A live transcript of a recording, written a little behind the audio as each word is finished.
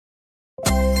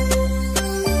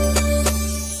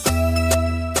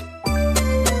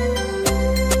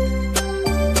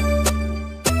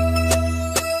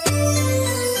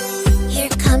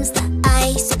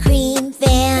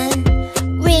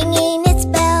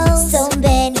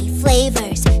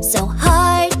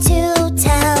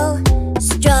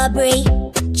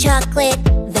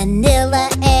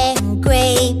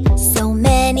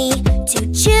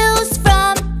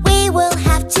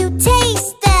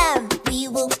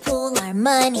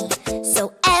money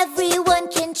so everyone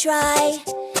can try.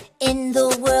 In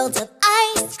the world of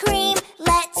ice cream,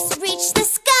 let's reach the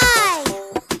sky.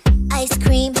 Ice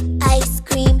cream,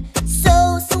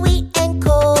 so sweet and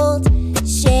cold.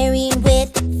 Sharing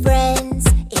with friends,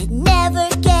 it never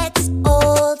gets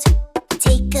old.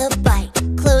 Take a bite,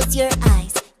 close your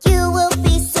eyes, you will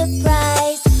be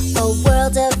surprised. A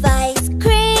world of ice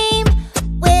cream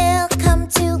will come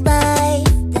to life.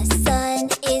 The sun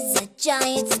is a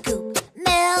giant scoop,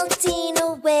 melting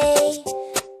away.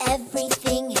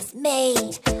 Everything is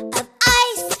made of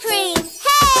ice cream.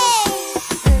 Hey!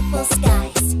 Purple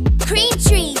skies, cream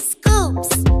trees,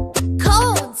 scoops,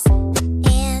 cones,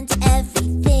 and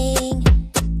everything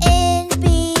in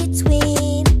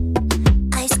between.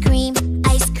 Ice cream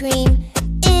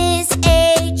is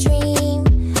a dream.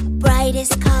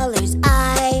 Brightest colors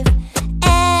I've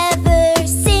ever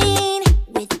seen.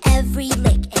 With every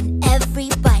lick and every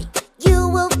bite, you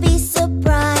will be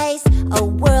surprised. A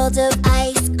world of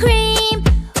ice cream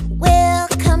will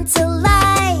come to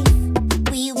life.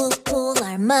 We will pool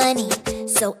our money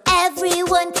so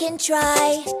everyone can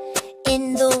try.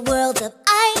 In the world of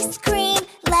ice cream,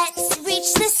 let's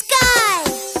reach the sky.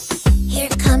 Here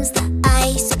comes the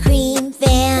ice cream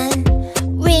van,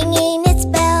 ringing its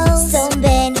bells. So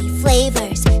many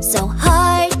flavors, so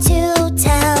hard to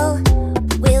tell.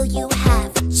 Will you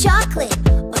have chocolate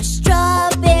or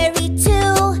strawberry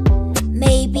too?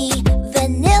 Maybe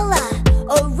vanilla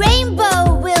or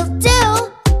rainbow will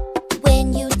do.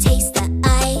 When you taste the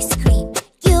ice cream,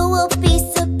 you will be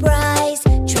surprised.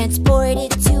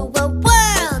 Transported to a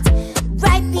world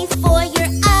right before your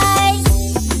eyes.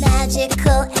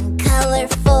 Magical and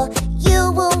colorful,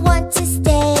 you will want to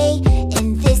stay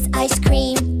in this ice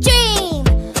cream dream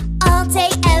all day,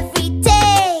 every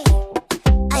day.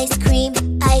 Ice cream,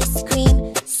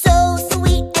 so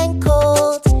sweet and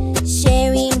cold.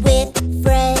 Sharing with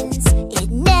friends, it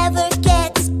never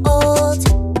gets old.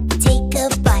 Take a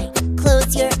bite,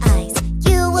 close your eyes,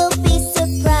 you will be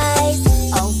surprised.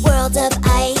 A world of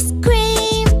ice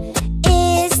cream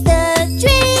is the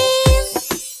dream.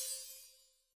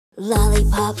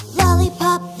 Lollipop,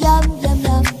 lollipop, yum, yum,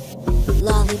 yum.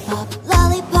 Lollipop,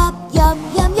 lollipop, yum,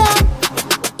 yum, yum.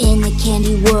 In the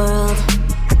candy world,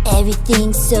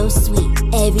 everything's so sweet,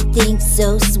 everything's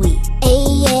so sweet. Hey,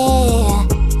 yeah.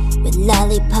 With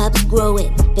lollipops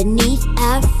growing beneath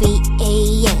our feet. Hey,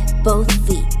 yeah, both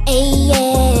feet. Hey,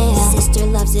 yeah. Sister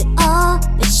loves it all,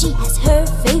 but she has her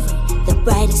favorite. The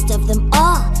brightest of them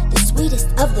all, the sweetest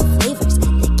of the flavors.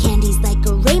 The candy's like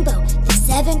a rainbow, the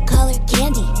 7-color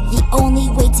candy. The only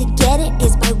way to get it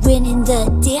is by winning the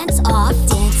dance off.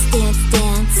 Dance, dance,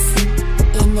 dance.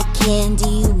 In the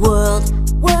candy world,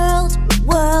 world,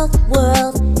 world,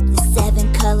 world. The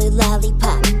 7-color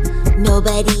lollipop,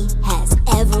 nobody has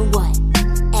ever won,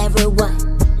 ever won,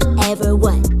 ever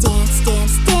won. Dance,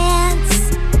 dance,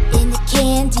 dance. In the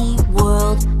candy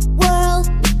world, world,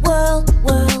 world,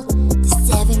 world. The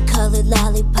 7-color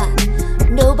lollipop,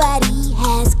 nobody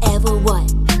has ever won,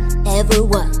 ever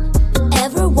won,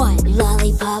 ever won.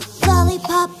 Lollipop,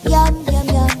 lollipop, yum, yum,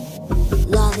 yum.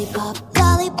 Lollipop,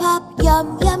 lollipop,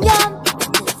 yum, yum, yum.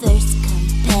 The first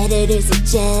competitor's a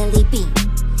jelly bean.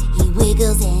 He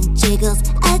wiggles and jiggles,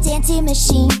 a dancing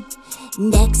machine.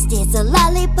 Next is a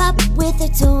lollipop with a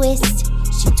twist.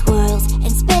 She twirls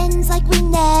and spins like we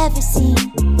never seen.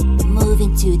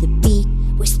 Moving to the beat,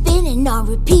 we're spinning on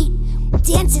repeat.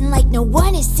 Dancing like no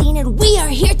one has seen, and we are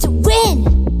here to win.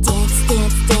 Dance,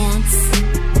 dance, dance.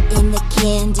 In the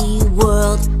candy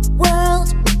world,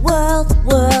 world, world,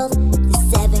 world. The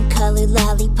 7-color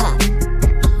lollipop,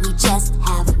 we just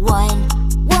have one,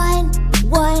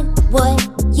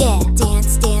 yeah.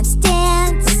 Dance, dance,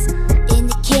 dance. In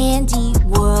the candy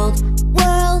world,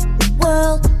 world,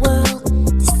 world, world.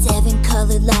 The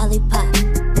 7-color lollipop,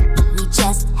 we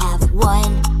just have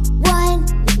one,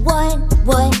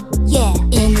 yeah.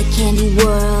 In the candy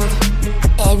world,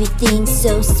 everything's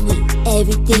so sweet,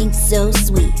 everything's so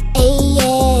sweet. Hey,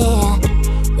 yeah.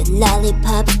 With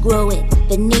lollipops growing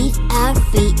beneath our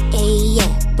feet. Hey,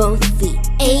 yeah, both feet.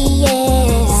 Hey,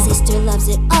 yeah. Sister loves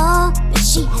it all, but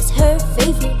she has her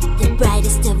favorite. The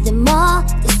brightest of them all,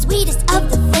 the sweetest of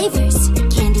the flavors. The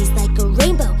candy's like a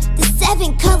rainbow, the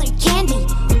 7-colored candy.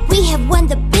 We have won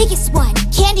the biggest one.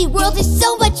 Candy world is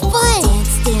so much fun.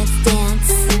 Dance, dance,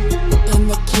 dance. In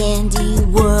the candy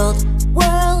world,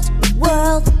 world,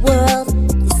 world, world.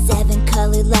 The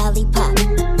 7-colored lollipop,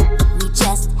 we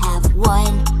just have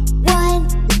one,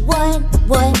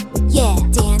 yeah.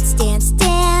 Dance, dance,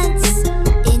 dance.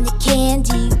 In the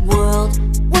candy world,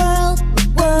 world,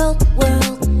 world,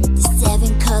 world. The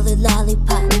 7-colored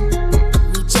lollipop,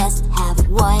 we just have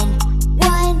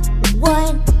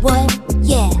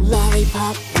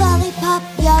Lollipop, lollipop,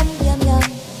 yum, yum, yum.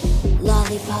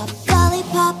 Lollipop,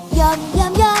 lollipop, yum,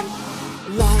 yum, yum.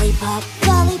 Lollipop,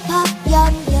 lollipop,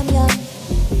 yum, yum, yum.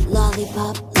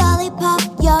 Lollipop, lollipop,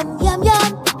 yum, yum,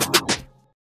 yum.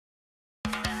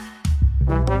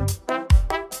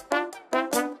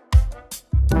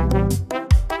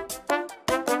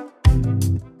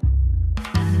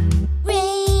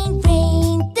 Rain,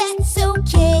 rain, that's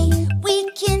okay. We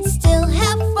can still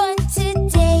have fun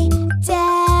today.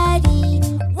 Daddy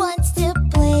wants to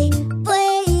play,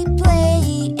 play, play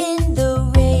in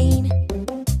the rain.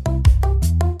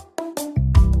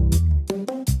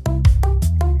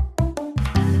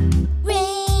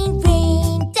 Rain,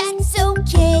 rain, that's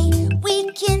okay.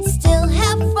 We can still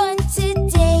have fun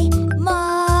today.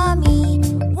 Mommy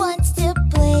wants to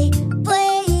play,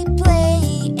 play, play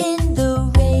in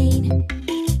the rain.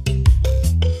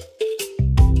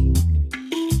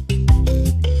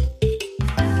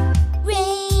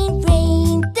 Rain,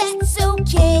 rain, that's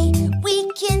okay. We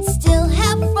can still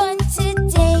have fun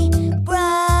today.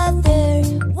 Brother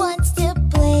wants to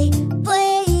play,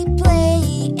 play, play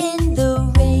in the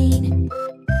rain.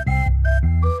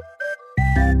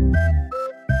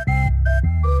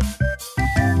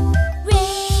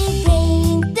 Rain,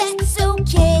 rain, that's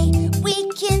okay. We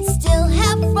can still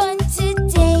have fun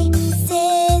today.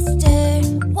 Sister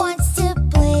wants to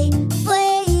play,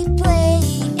 play, play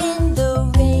in the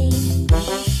rain.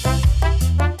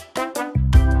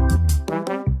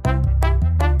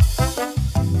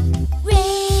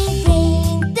 Rain,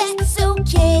 rain, that's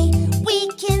okay. We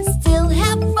can still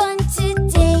have fun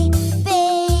today.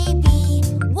 Baby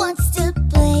wants to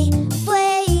play,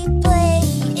 play, play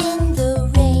in the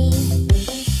rain.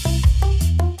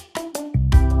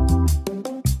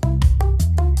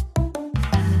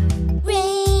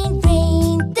 Rain,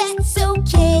 rain, that's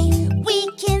okay. We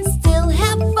can still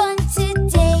have fun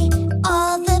today.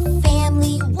 All the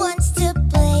family wants to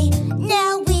play.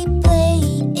 Now we play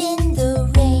in the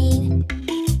rain.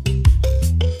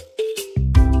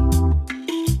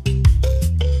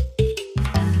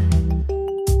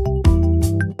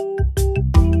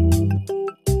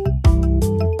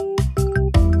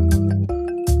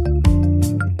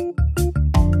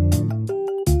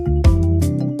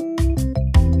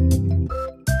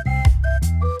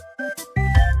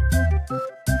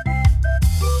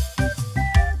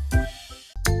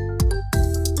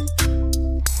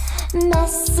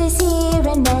 Mess is here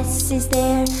and mess is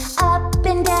there, up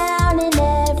and down and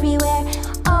everywhere.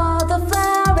 All the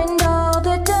flour and all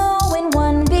the dough in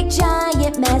one big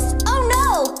giant mess. Oh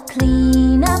no!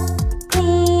 Clean up,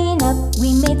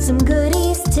 we made some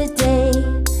goodies today.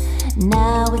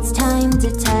 Now it's time to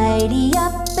tidy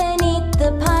up and eat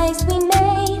the pies we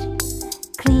made.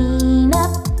 Clean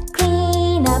up,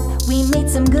 we made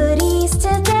some goodies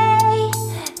today.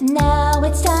 Now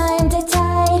it's time to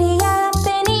tidy up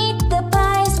and eat the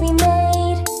pies we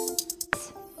made.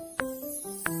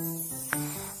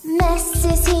 Mess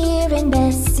is here and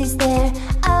mess is there,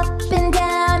 up and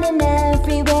down and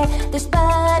everywhere. There's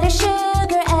butter,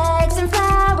 sugar, eggs and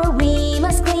flour. We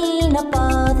must clean up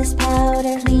all this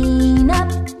powder. Clean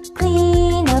up,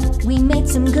 we made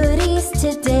some goodies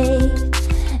today.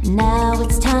 Now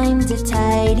it's time to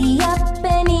tidy up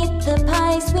and eat the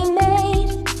pies we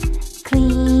made.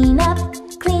 Clean up,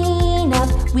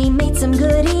 we made some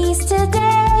goodies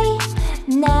today.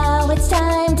 Now it's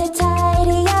time to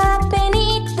tidy up and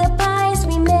eat the pies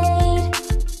we made.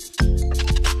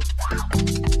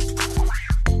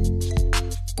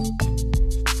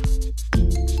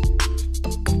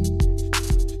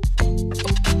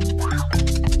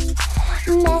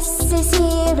 Mess is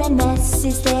here and mess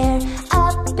is there,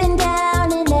 up and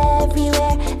down and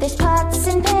everywhere. There's pots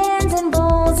and pans and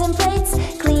bowls and plates.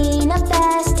 Clean up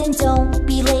fast and don't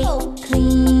be late.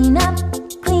 Clean up,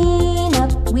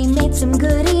 we made some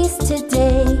goodies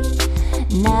today.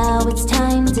 Now it's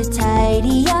time to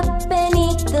tidy up and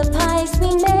eat the pies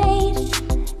we made.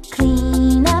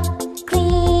 Clean up,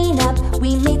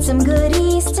 we made some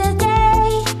goodies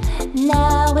today.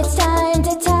 Now it's time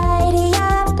to tidy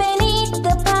up and eat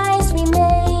the pies we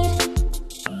made.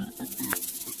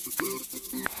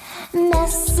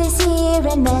 Mess is here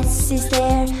and mess is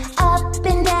there,